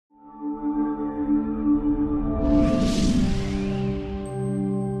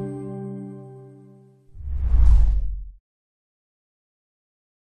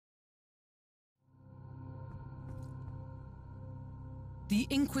The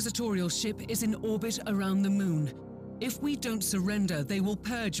Inquisitorial Ship is in orbit around the moon. If we don't surrender, they will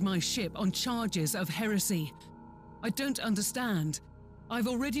purge my ship on charges of heresy. I don't understand. I've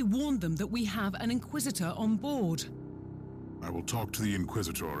already warned them that we have an Inquisitor on board. I will talk to the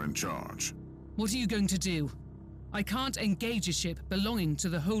Inquisitor in charge. What are you going to do? I can't engage a ship belonging to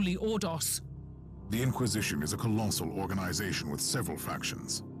the Holy Ordos. The Inquisition is a colossal organization with several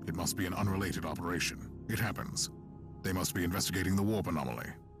factions. It must be an unrelated operation. It happens. They must be investigating the warp anomaly.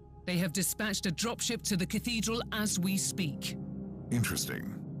 They have dispatched a dropship to the cathedral as we speak.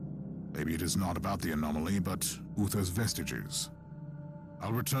 Interesting. Maybe it is not about the anomaly, but Uthers' vestiges.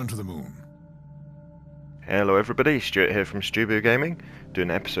 I'll return to the moon. Hello everybody, Stuart here from Stubu Gaming,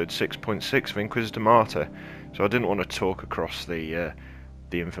 doing episode 6.6 of Inquisitor Martyr. So I didn't want to talk across the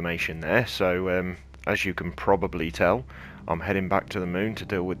information there, so as you can probably tell, I'm heading back to the moon to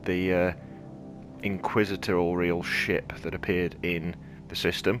deal with the Inquisitorial Ship that appeared in the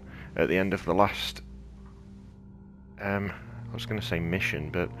system at the end of the last, I was going to say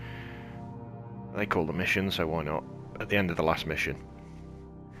mission, but they call the mission, so why not? At the end of the last mission.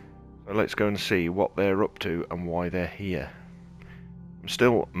 So let's go and see what they're up to and why they're here. I'm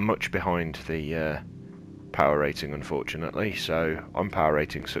still much behind the power rating, unfortunately, so I'm power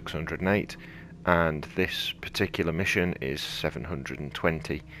rating 608 and this particular mission is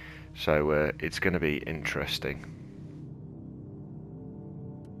 720, so it's going to be interesting.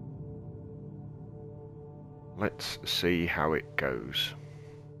 Let's see how it goes.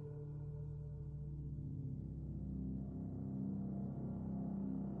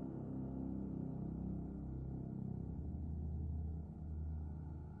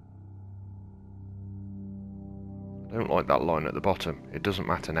 I don't like that line at the bottom. It doesn't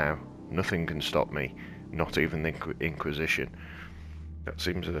matter now. Nothing can stop me. Not even the Inquisition. That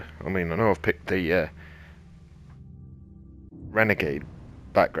seems I mean, I know I've picked the Renegade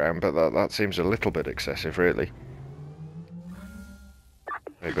background, but that seems a little bit excessive, really.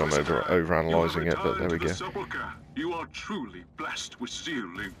 Maybe I'm over-analysing it, but there we go. You are truly blessed with zeal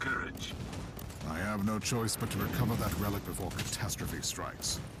and courage. I have no choice but to recover that relic before catastrophe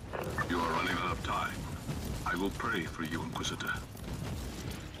strikes. You are running out of time. I will pray for you, Inquisitor.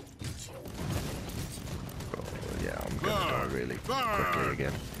 Oh, yeah, I'm going to die really quickly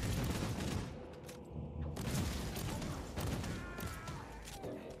again.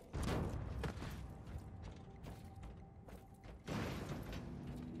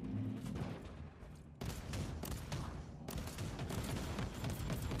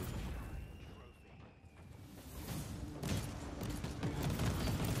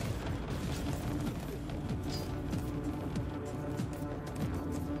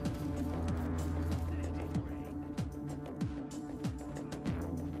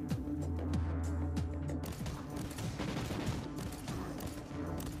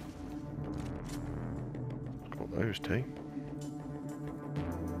 Those two.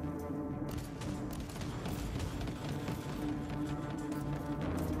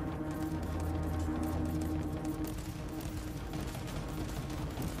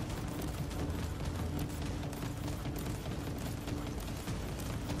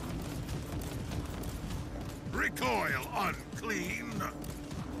 Recoil, unclean!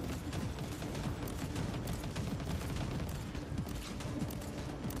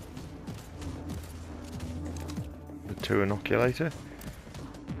 Two inoculator.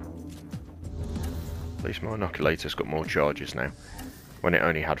 At least my inoculator's got more charges now. When it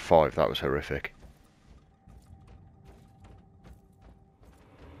only had 5, that was horrific.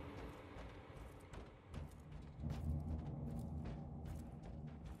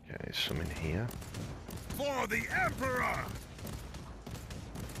 Okay, there's some in here. For the Emperor!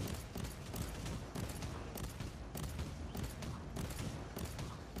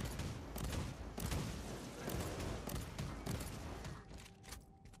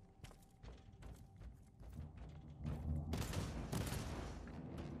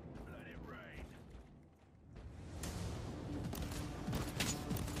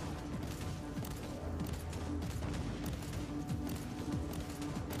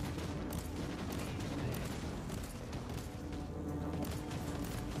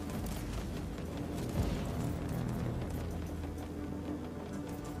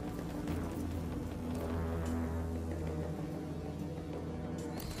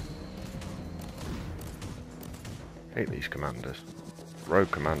 Hate these commanders. Rogue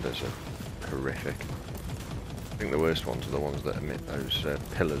commanders are horrific. I think the worst ones are the ones that emit those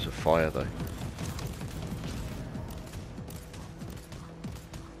pillars of fire, though.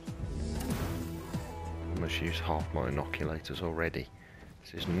 I must use half my inoculators already.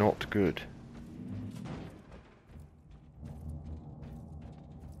 This is not good.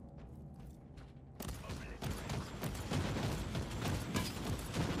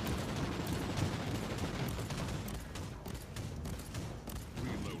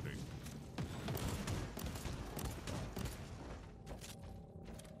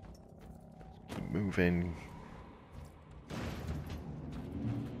 Move in.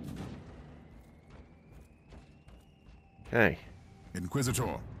 Okay.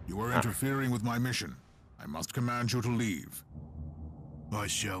 Inquisitor, you are interfering with my mission. I must command you to leave. I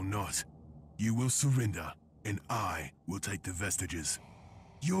shall not. You will surrender, and I will take the vestiges.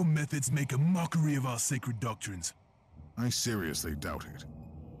 Your methods make a mockery of our sacred doctrines. I seriously doubt it.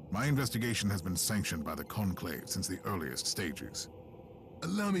 My investigation has been sanctioned by the Conclave since the earliest stages.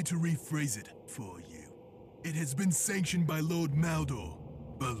 Allow me to rephrase it for you. It has been sanctioned by Lord Maldor,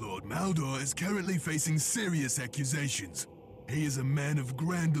 but Lord Maldor is currently facing serious accusations. He is a man of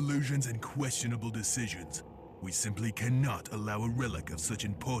grand delusions and questionable decisions. We simply cannot allow a relic of such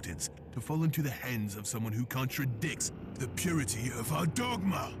importance to fall into the hands of someone who contradicts the purity of our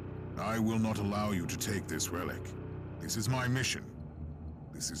dogma. I will not allow you to take this relic. This is my mission.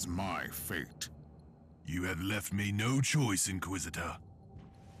 This is my fate. You have left me no choice, Inquisitor.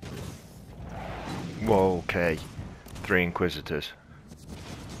 Whoa, okay. 3 Inquisitors.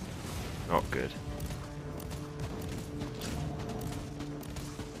 Not good.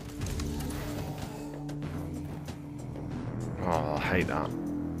 Oh, I hate that.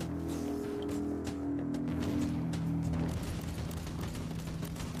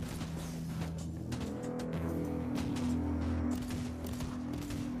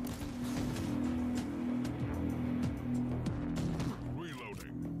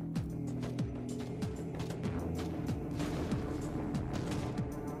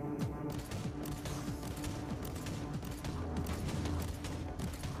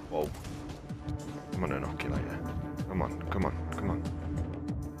 Whoa. Come on, inoculator. Come on, come on, come on.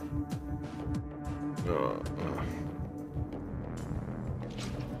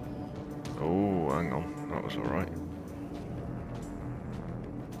 Oh, hang on. That was alright.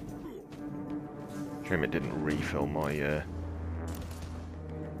 Shame it didn't refill my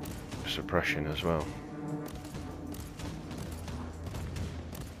suppression as well.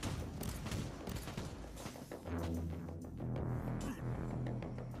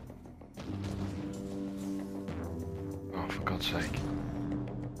 Oh, for God's sake.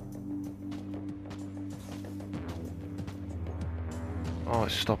 Oh,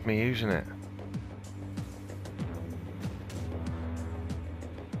 it stopped me using it.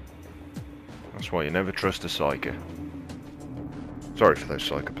 That's why you never trust a psyker. Sorry for those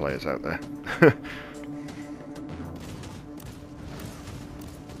psyker players out there.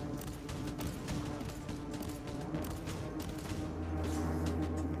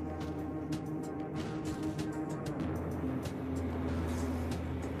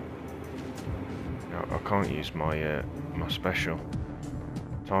 I can't use my my special.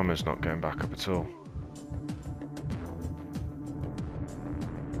 Timer's not going back up at all.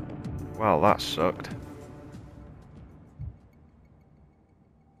 Well, that sucked.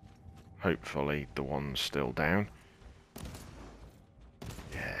 Hopefully the one's still down.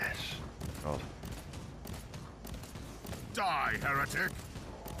 Yes. God. Die, heretic!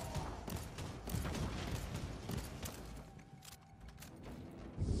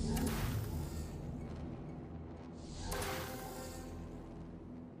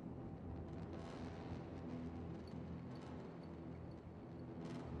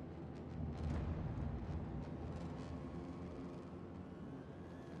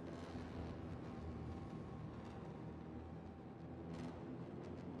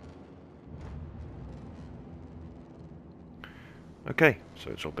 Okay, so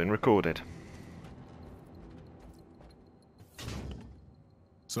it's all been recorded.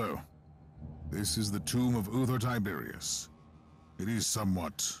 So, this is the tomb of Uther Tiberius. It is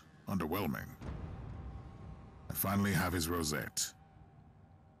somewhat underwhelming. I finally have his rosette.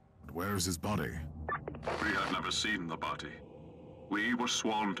 But where is his body? We have never seen the body. We were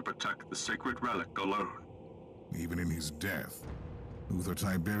sworn to protect the sacred relic alone. Even in his death, Uther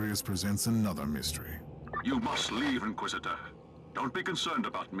Tiberius presents another mystery. You must leave, Inquisitor. Don't be concerned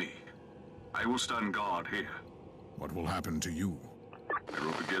about me. I will stand guard here. What will happen to you? I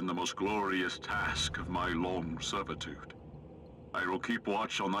will begin the most glorious task of my long servitude. I will keep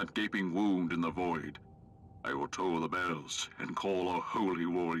watch on that gaping wound in the void. I will toll the bells and call our holy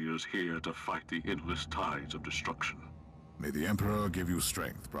warriors here to fight the endless tides of destruction. May the Emperor give you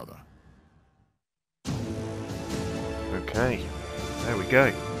strength, brother. Okay, there we go.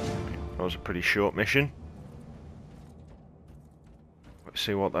 That was a pretty short mission. Let's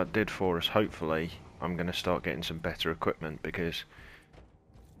see what that did for us. Hopefully I'm going to start getting some better equipment, because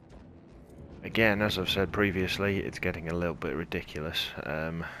again, as I've said previously, it's getting a little bit ridiculous.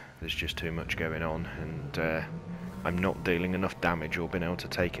 There's just too much going on, and I'm not dealing enough damage or being able to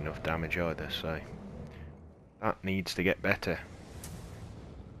take enough damage either, so that needs to get better.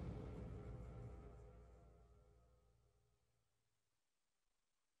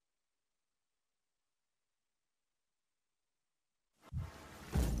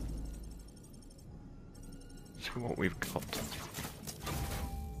 see what we've got.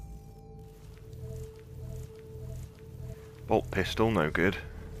 Bolt pistol, no good.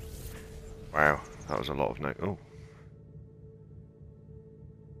 Wow, that was a lot of no. Oh.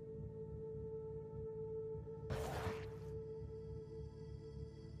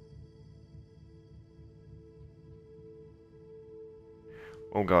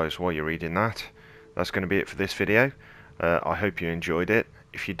 Well guys, while you're reading that, that's going to be it for this video. I hope you enjoyed it.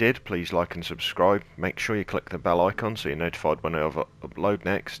 If you did, please like and subscribe. Make sure you click the bell icon so you're notified when I upload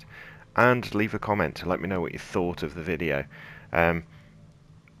next. And leave a comment to let me know what you thought of the video.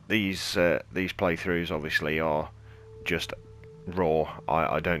 These playthroughs obviously are just raw.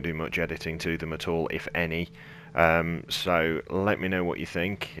 I don't do much editing to them at all, if any. So let me know what you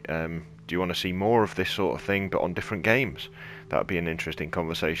think. Do you want to see more of this sort of thing but on different games? That would be an interesting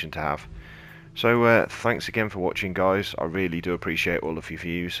conversation to have. So thanks again for watching guys, I really do appreciate all of your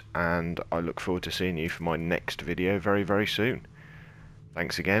views, and I look forward to seeing you for my next video very soon.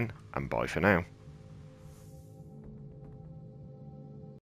 Thanks again, and bye for now.